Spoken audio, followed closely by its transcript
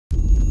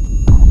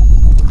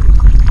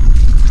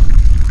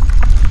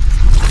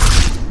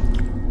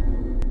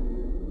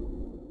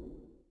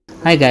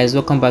Hi guys,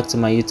 welcome back to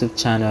my YouTube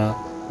channel.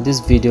 In this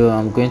video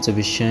I'm going to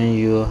be showing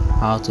you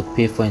how to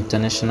pay for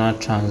international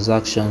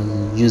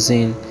transactions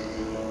using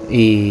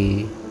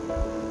a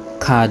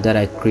card that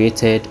I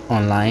created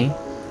online.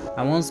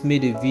 I once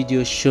made a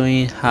video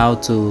showing how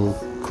to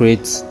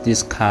create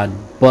this card,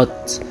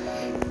 but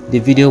the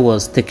video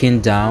was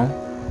taken down,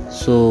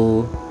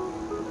 so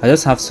I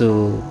just have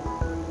to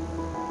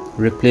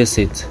replace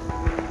it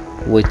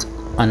with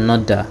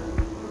another.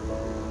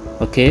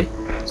 Okay,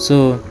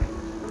 so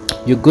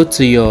you go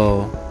to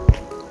your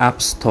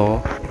app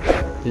store,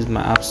 this is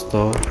my app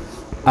store,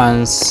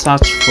 and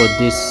search for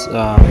this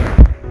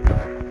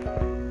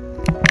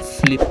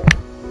flip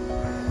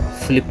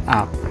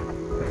app.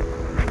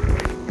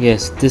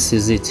 Yes, this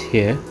is it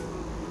here.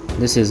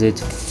 This is it,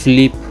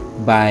 Flip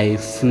by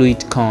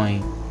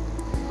Fluidcoin.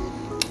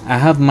 I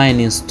have mine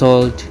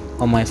installed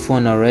on my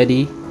phone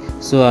already,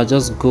 so I'll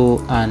just go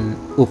and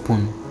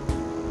open.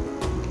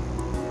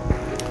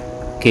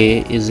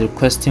 Okay, it's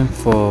requesting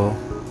for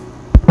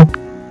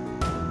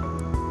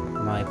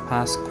my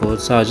passcode,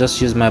 so I'll just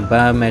use my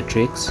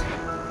biometrics.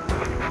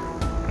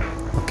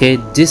 Okay,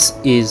 this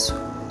is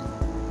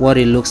what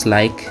it looks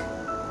like.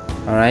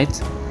 All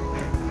right,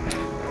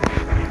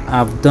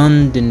 I've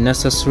done the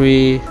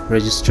necessary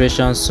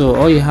registration, so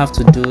all you have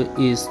to do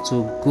is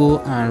to go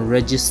and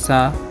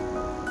register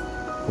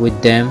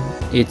with them.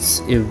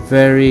 It's a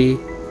very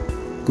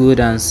good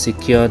and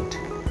secured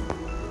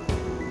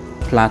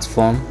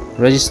platform.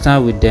 Register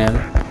with them.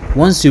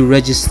 Once you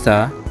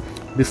register,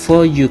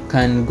 before you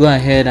can go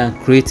ahead and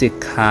create a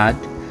card,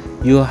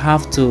 you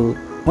have to,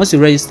 once you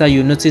register,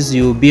 you notice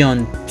you'll be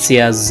on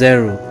tier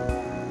 0,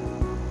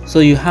 so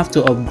you have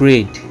to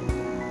upgrade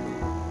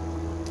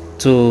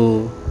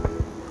to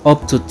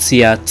up to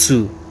tier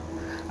 2.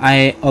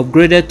 I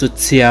upgraded to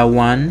tier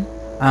 1,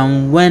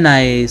 and when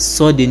I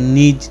saw the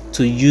need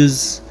to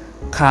use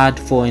card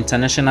for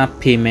international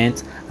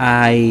payment,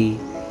 I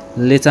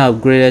later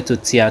upgraded to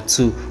tier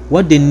 2.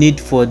 What they need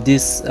for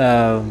this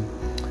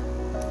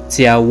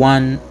tier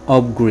 1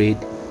 upgrade,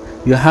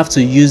 you have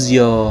to use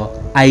your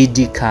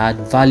ID card,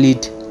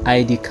 valid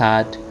ID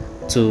card,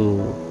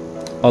 to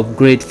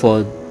upgrade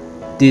for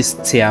this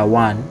tier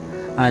 1,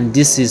 and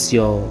this is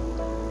your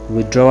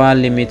withdrawal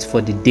limit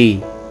for the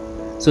day.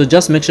 So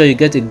just make sure you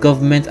get a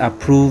government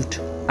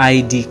approved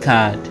ID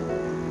card.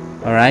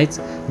 All right,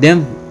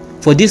 then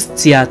for this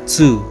tier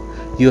 2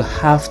 you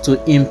have to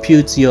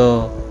input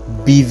your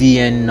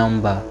BVN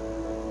number.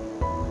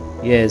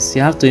 Yes,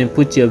 you have to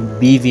input your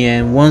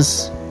BVN.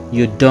 Once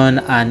you're done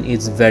and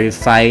it's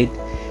verified,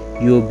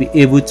 you'll be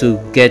able to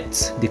get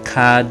the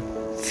card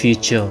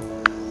feature.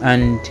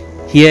 And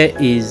here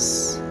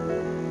is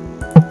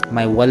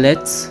my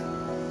wallet.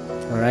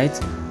 All right,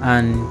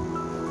 and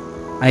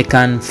I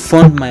can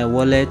fund my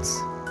wallet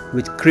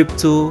with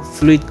crypto,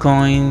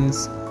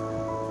 fluidcoins,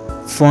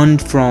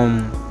 fund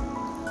from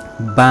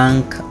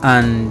bank,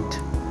 and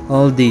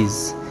all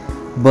these,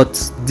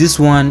 but this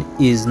one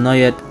is not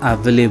yet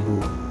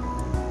available.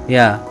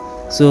 Yeah,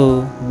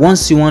 so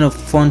once you want to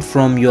fund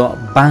from your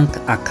bank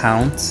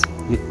account,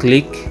 you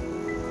click,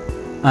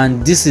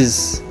 and this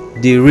is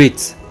the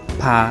rate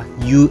per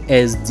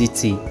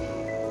USDT.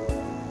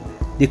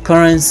 The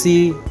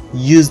currency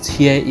used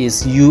here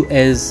is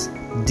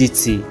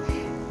USDT.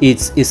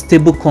 It's a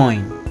stable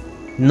coin,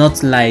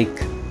 not like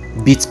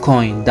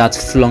Bitcoin that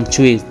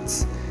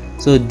fluctuates.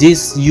 So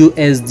this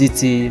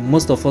USDT,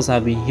 most of us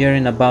have been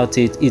hearing about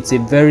it. It's a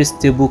very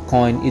stable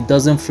coin. It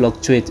doesn't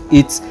fluctuate.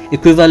 It's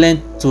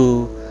equivalent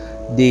to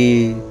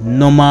the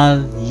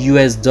normal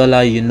US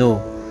dollar, you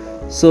know.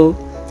 So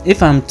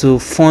if I'm to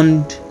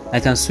fund, I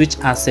can switch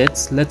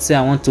assets. Let's say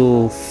I want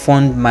to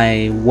fund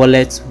my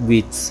wallet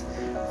with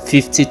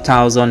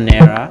 50,000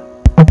 naira.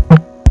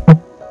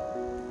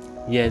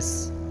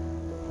 Yes,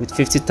 with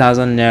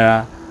 50,000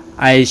 naira,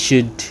 I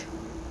should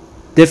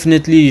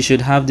definitely, you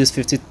should have this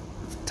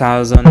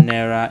 50,000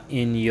 naira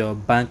in your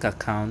bank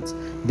account.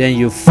 Then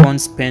you fund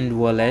spend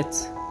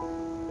wallet.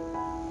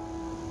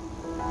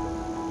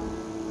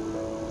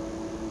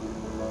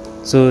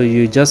 So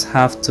you just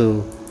have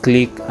to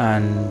click,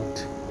 and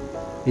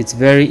it's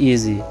very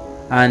easy.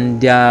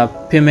 And their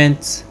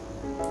payment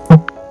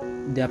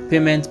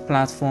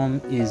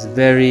platform is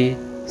very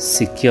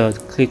secured.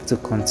 Click to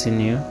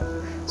continue.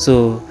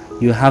 So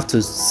you have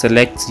to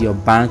select your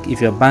bank.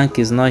 If your bank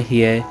is not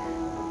here,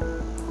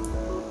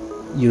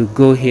 you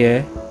go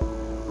here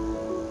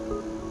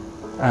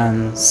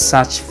and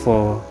search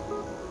for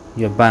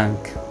your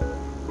bank.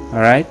 All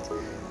right,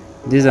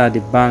 these are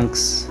the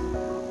banks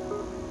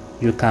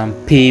you can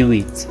pay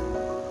with.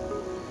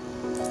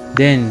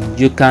 Then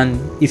you can,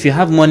 if you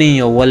have money in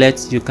your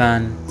wallet, you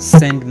can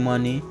send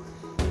money.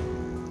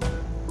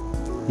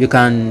 You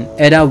can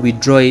either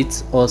withdraw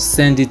it or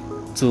send it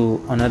to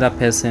another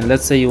person.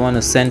 Let's say you want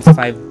to send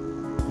 5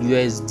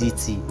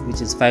 USDT, which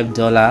is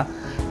 $5,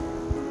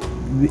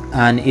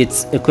 and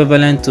it's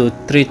equivalent to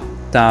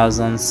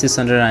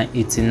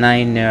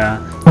 3,689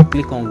 naira. You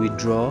click on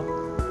withdraw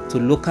to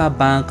local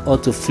bank or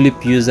to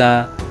flip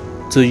user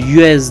to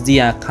USD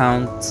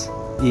account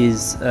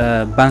is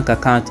bank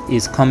account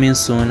is coming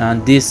soon,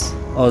 and this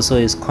also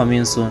is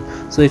coming soon.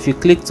 So if you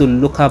click to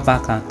local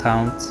bank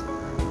account,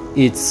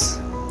 it's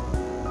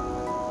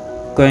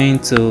going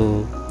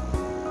to,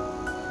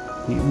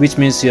 which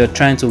means you're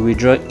trying to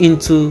withdraw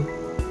into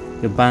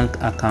your bank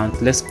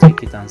account. Let's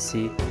click it and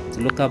see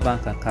the local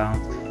bank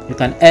account. You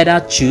can either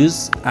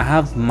choose, I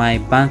have my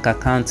bank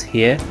account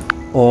here,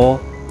 or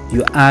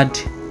you add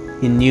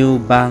a new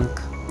bank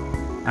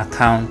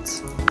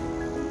account.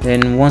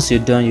 Then once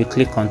you're done, you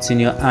click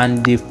continue,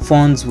 and the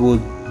funds will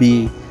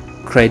be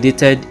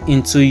credited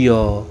into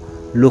your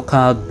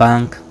local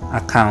bank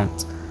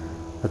account.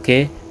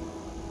 Okay,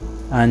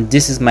 and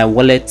this is my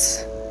wallet,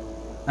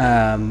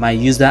 my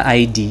user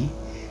ID.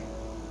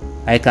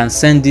 I can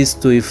send this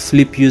to a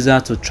Flip user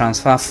to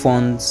transfer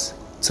funds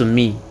to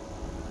me.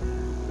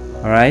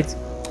 All right,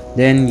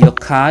 then your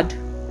card,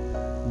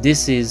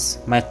 this is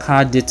my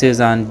card details,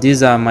 and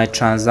these are my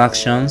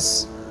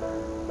transactions.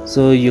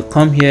 So you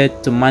come here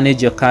to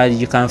manage your card.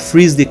 You can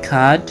freeze the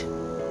card.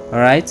 All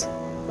right,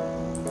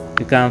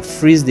 you can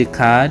freeze the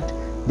card.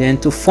 Then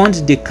to fund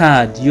the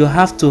card, you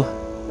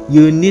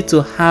need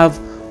to have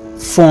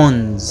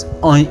funds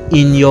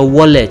in your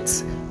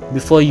wallet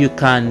before you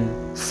can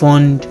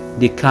fund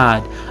the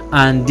card.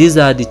 And these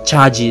are the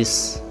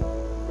charges.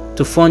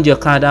 To fund your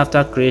card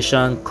after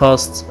creation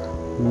costs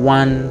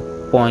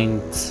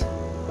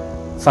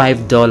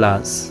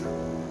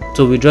 $1.5.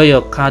 To withdraw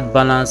your card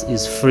balance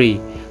is free.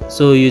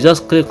 So you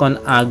just click on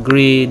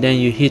agree, then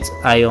you hit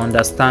I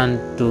understand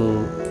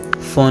to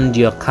fund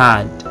your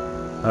card.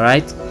 All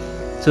right,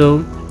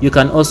 so you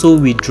can also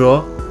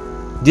withdraw.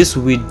 This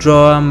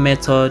withdrawal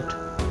method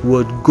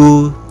would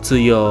go to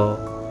your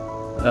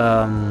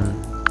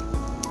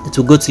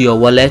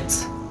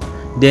wallet.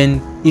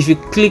 Then if you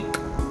click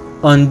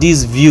on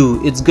this view,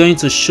 it's going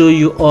to show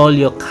you all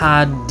your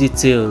card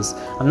details.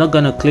 I'm not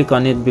going to click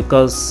on it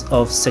because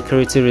of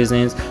security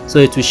reasons. So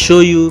it will show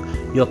you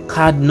your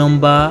card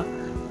number,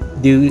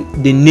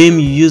 the name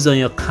you use on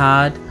your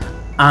card,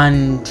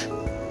 and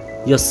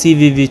your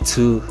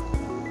CVV2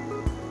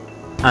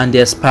 and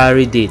the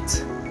expiry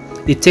date.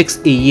 It takes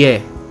a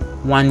year,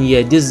 1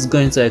 year. This is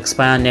going to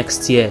expire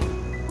next year.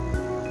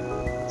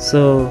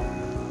 So,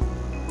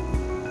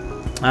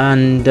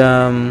 and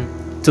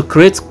to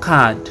create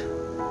card,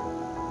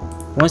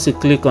 once you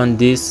click on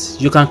this,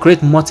 you can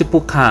create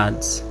multiple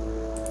cards.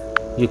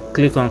 You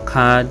click on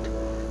card.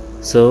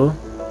 So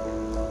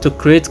to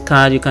create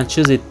card, you can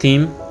choose a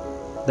theme,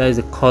 that is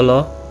a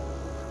color.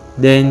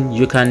 Then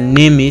you can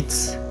name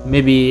it,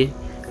 maybe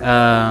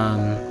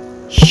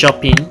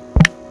shopping,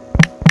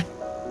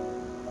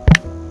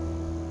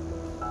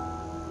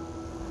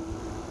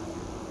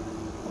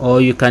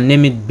 or you can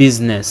name it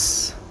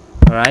business.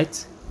 All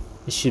right,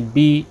 it should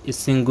be a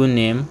single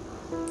name.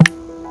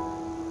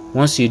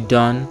 Once you're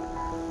done,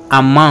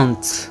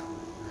 amount,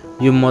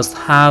 you must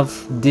have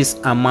this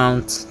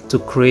amount to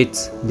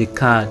create the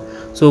card.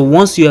 So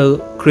once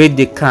you create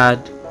the card,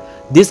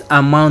 this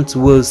amount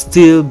will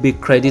still be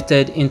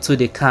credited into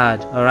the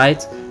card. All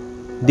right,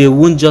 they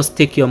won't just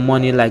take your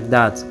money like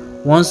that.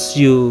 Once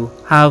you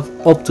have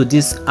up to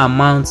this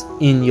amount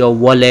in your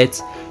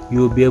wallet, you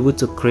will be able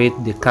to create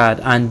the card,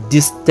 and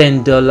this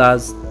 $10,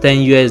 10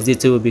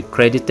 USDT will be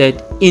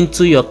credited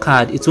into your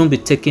card. It won't be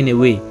taken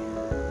away.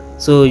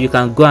 So you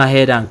can go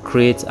ahead and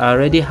create. I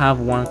already have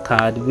one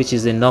card, which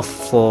is enough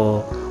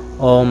for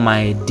all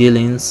my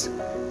dealings.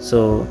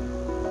 So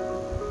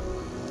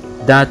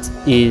that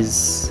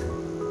is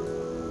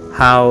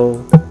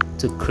how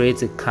to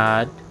create a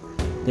card.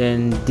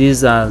 Then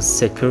these are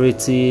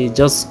security.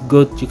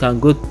 You can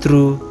go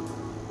through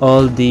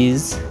all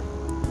these.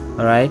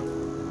 All right,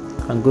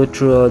 you can go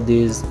through all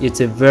these.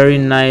 It's a very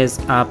nice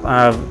app.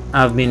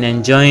 I've been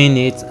enjoying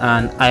it,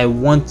 and I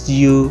want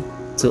you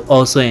to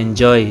also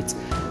enjoy it.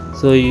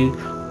 So you,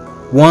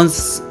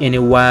 once in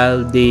a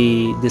while,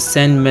 they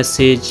send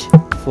message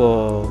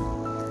for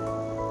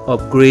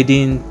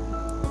upgrading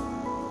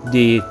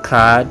the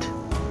card,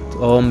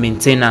 or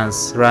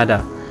maintenance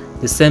rather.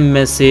 They send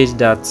message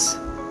that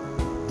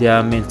they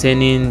are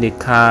maintaining the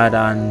card,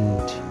 and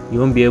you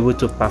won't be able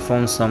to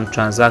perform some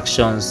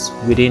transactions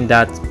within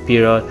that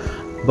period.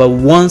 But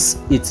once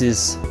it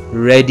is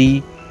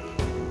ready,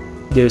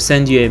 they will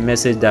send you a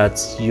message that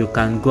you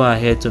can go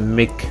ahead to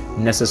make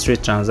necessary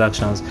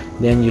transactions.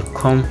 Then you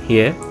come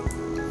here,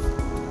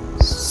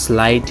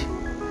 slide.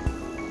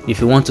 If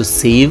you want to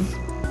save,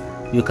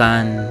 you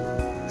can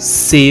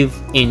save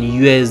in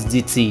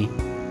USDT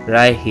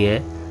right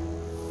here.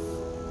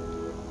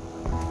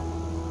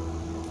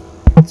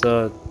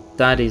 So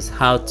that is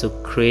how to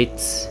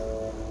create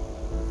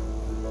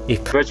a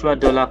virtual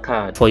dollar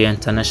card for your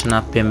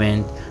international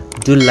payment.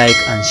 Do like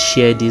and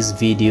share this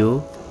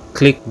video.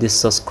 Click the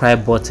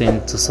subscribe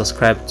button to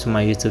subscribe to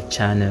my YouTube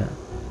channel.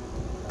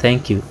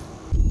 Thank you.